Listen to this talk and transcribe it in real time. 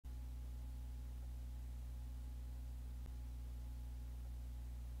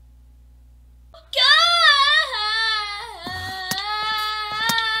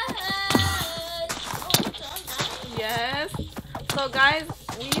So guys,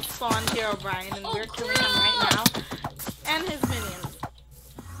 we spawned Herobrine and we're killing him right now. And his minions.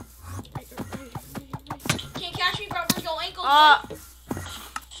 Can't catch me, rubber go ankles.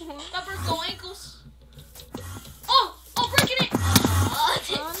 Rubber go ankles. Oh, breaking it. Oh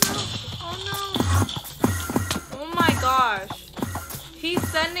no. Oh my gosh. He's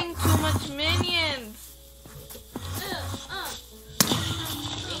sending too much minions.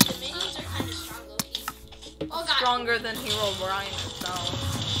 The minions are kind of strong, Loki. Oh god. Stronger than Herobrine itself.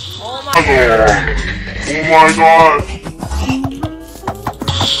 Oh my god. Oh my god.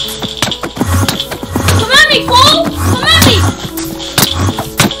 Come at me, Cole! Come at me!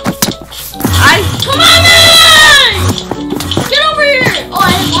 Come at me! Get over here! Oh,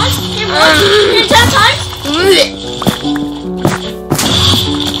 I hit once? Hit 10 times?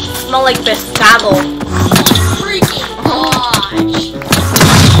 Smell like pescado. Freaking gosh.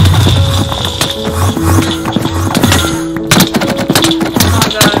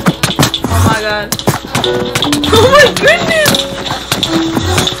 Oh my god. Oh my goodness!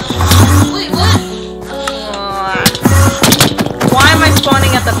 Wait, what? Why am I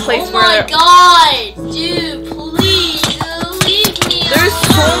spawning at the place where oh my god! Dude, please leave me there's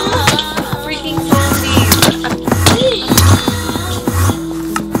so much freaking zombies.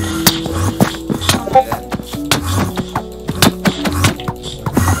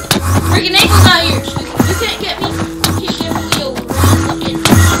 Freaking ankles out here! You can't get me. You can't get me over.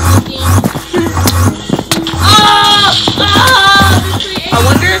 I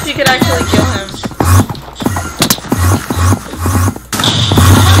wonder if you could actually kill him.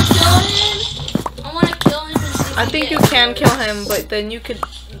 I think you can kill him, but then you could.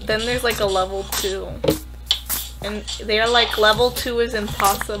 Then there's like a level 2, and they're like level 2 is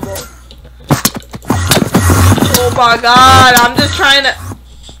impossible. Oh my god! I'm just trying to.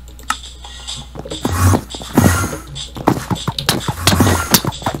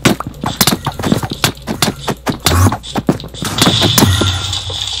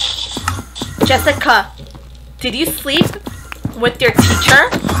 Jessica, did you sleep with your teacher?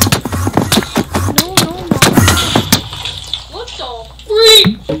 No, Mom. What the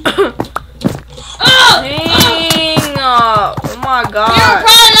freak? Dang! Oh my god. You're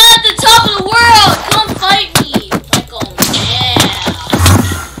probably at the top of the world! Come fight me! Like, oh yeah.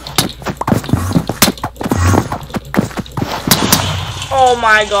 Oh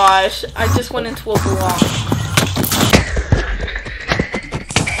my gosh. I just went into a block.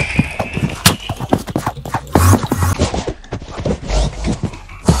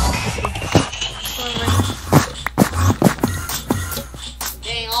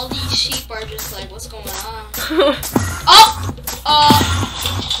 Are just like, what's going on?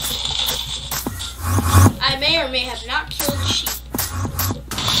 I may or may have not killed the sheep.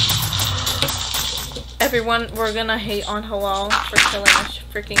 Everyone, we're gonna hate on Halal for killing a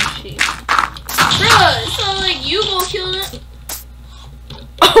freaking sheep. Bruh, it's not like you go kill it.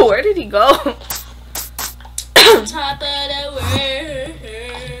 Oh, where did he go? Top of the world.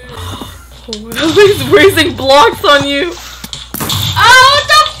 Oh, he's raising blocks on you. Oh, what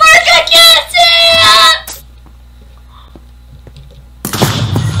the frick? I can't see it!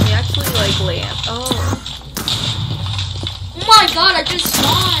 He actually like land. Oh my god, I just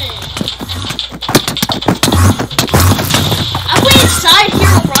saw it. I went inside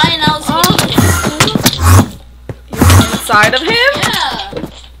Herobrine and I was hitting him. You were inside of him? Yeah,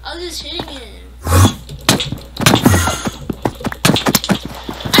 I was just hitting him.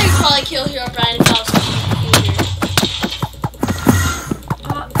 I could probably kill Herobrine if I was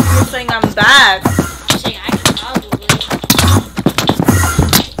You're saying I'm bad. I'm saying I could probably.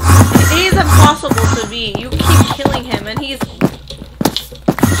 It is impossible to beat. You keep killing him and he's...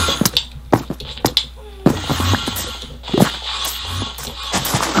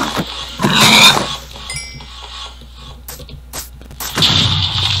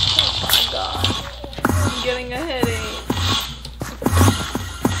 Oh my god. I'm getting a headache.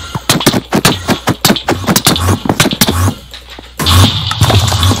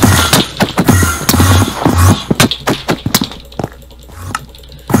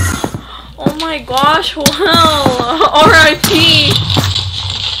 Oh my gosh, wow! R.I.P.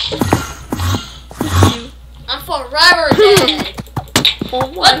 I'm forever dead. Oh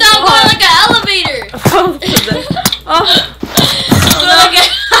my what the? I'm going like an elevator.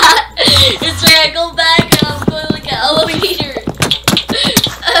 It's like I go back and I'm going like an elevator.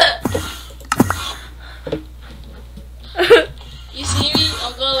 You see me?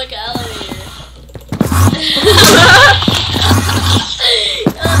 I'm going like an elevator.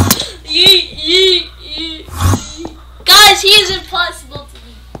 Guys, he is impossible to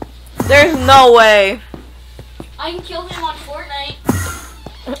beat. There's no way. I can kill him on Fortnite.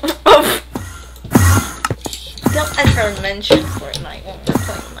 her mention Fortnite when we're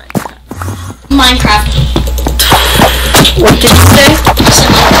playing Minecraft. Minecraft. What did you say?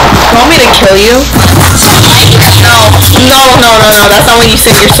 You want me to kill you? No. That's not what you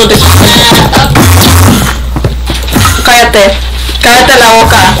said. You're so disrespectful. Cállate. Cállate la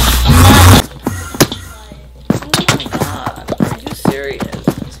boca. Oh my god. Are you serious?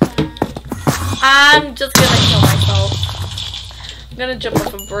 I'm just gonna kill myself. I'm gonna jump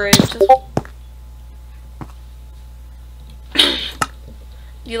off a bridge.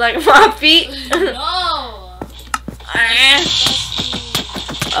 You like my feet? No.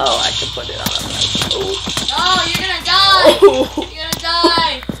 Oh, I can put it on a map. Oh. No, you're gonna die. Oh. You're gonna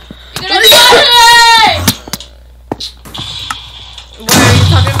die. You're gonna die today. What, are you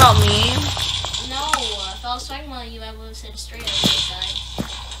talking about me? No, if I was talking about you, I would have said straight up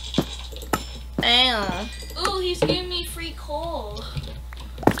die. Ew. Ooh, he's giving me free coal.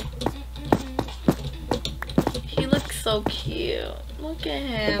 He looks so cute. Look at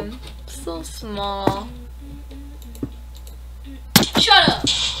him. So small. Shut up.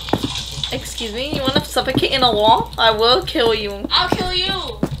 Excuse me, you want to suffocate in a wall? I will kill you. I'll kill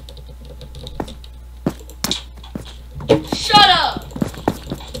you. Shut up.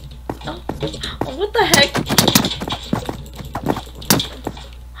 Oh, what the heck?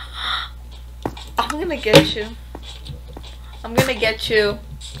 I'm gonna get you. I'm gonna get you.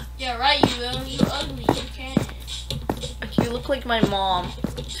 Yeah, right, you will. You ugly. You can't. You look like my mom.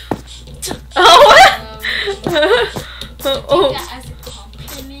 Oh, oh. That as a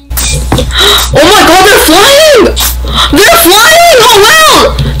compliment. Oh my god, they're flying! They're flying! Oh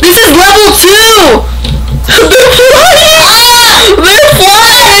wow! This is level 2! They're flying! They're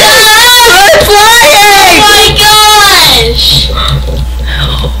flying! They're flying! Oh my gosh! Oh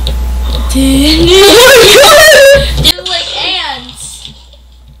my god! They look like ants.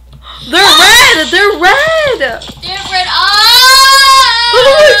 They're red! They're red! They're red eyes! Oh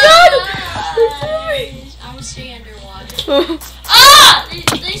my god! I'm gonna stay underwater. Ah!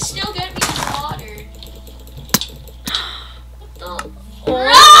 They still get me in the water. What the? Oh,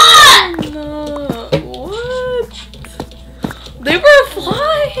 no. What? They were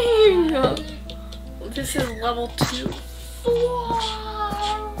flying! This is level 2.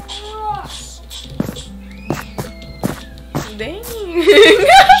 Dang.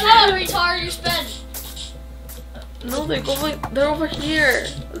 Shut up, retard, you're sped. No, they're over here.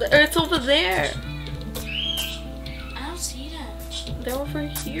 It's over there. I don't see them. They're over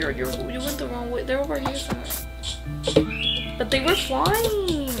here. You went the wrong way. They're over here somewhere. But they were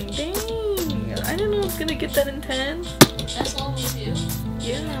flying. Dang. I didn't know it was gonna get that intense. That's level 2?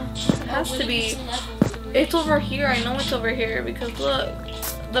 Yeah. It has to be. Level 3. It's over here. I know it's over here because look.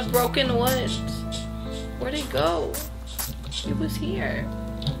 The broken woods. Where'd it go? It was here.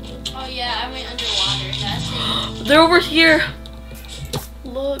 Oh yeah, I went underwater. That's it. They're over here.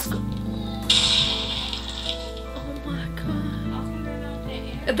 Look. Oh my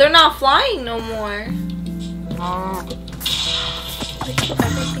god. They're not flying no more. They put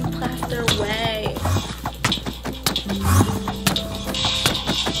everything past their way.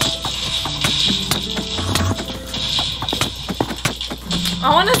 I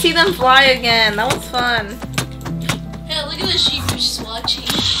want to see them fly again. That was fun. Hey, look at the sheep who's just watching.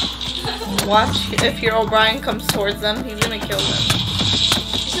 Watch if Herobrine comes towards them, he's gonna kill them.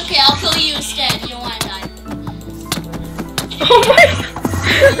 It's okay, I'll kill you instead. You don't want to die. Oh my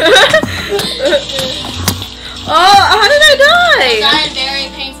Oh, how did I die? Die in very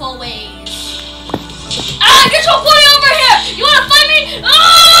painful ways. Ah, get your boy over here! You wanna fight me? Ah!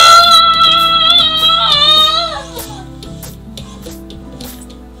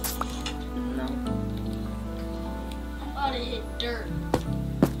 No. I'm about to hit dirt.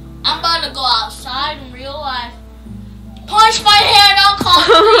 I'm about to go outside in real life. Punch my hand on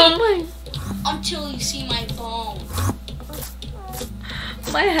concrete until you see my bone.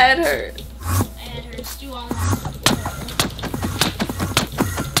 My head hurts. My head hurts too.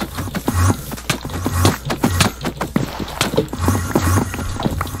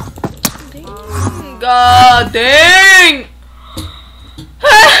 God dang!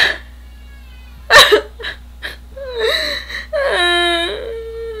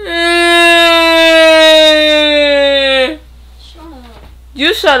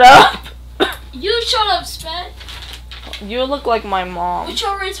 You shut up. You shut up, Sped. You look like my mom. Which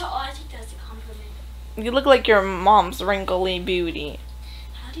already oh, I think that's a compliment. You look like your mom's wrinkly beauty.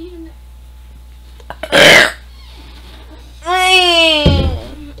 How do you know?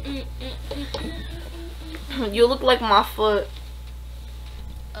 You look like my foot.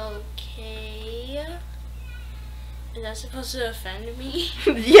 Okay. Is that supposed to offend me?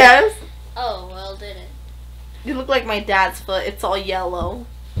 Yes. Oh, well, did it? You look like my dad's foot. It's all yellow.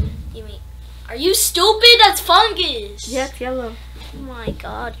 You mean? Are you stupid? That's fungus. Yeah, it's yellow. Oh my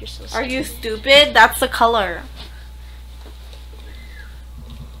god, you're so stupid. Are you stupid? That's the color.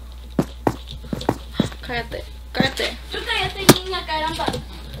 Cállate. Cállate. Tú cállate, niña caramba.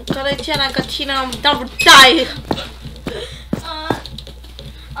 Don't die.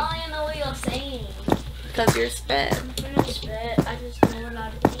 I don't know what you're saying. Because you're sped. I'm not spit. I just know a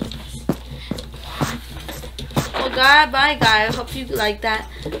lot of things. Well, bye guys. Hope you like that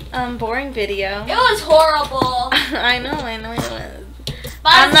boring video. It was horrible. I know it was.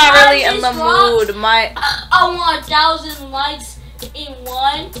 By I'm the not time really in this the drops, mood. My I want 1,000 likes in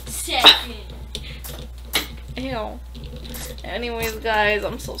 1 second. Ew. Anyways, guys,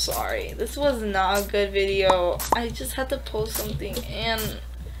 I'm so sorry. This was not a good video. I just had to post something and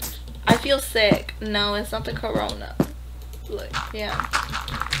I feel sick. No, it's not the corona. Like, yeah.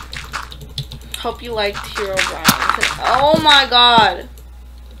 Hope you liked Herobrine. Oh my god.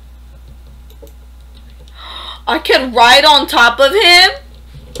 I can ride on top of him?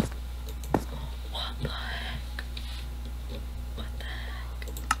 What the heck? What the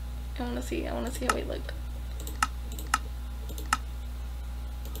heck? I wanna see how he look.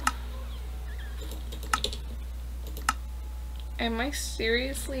 Am I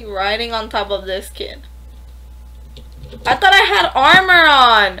seriously riding on top of this kid? I thought I had armor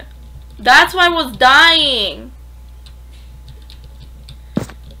on. That's why I was dying.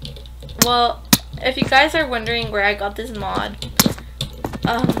 Well, if you guys are wondering where I got this mod,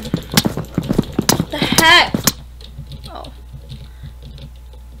 what the heck? Oh.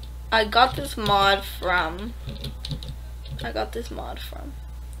 I got this mod from, where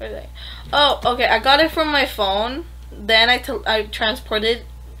are they? Oh, okay, I got it from my phone. Then I transported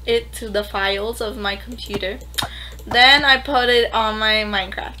it to the files of my computer. Then I put it on my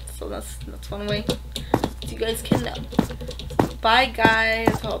Minecraft. So that's one way you guys can know. Bye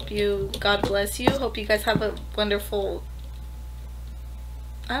guys. God bless you. Hope you guys have a wonderful,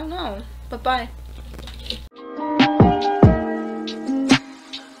 I don't know. Bye bye.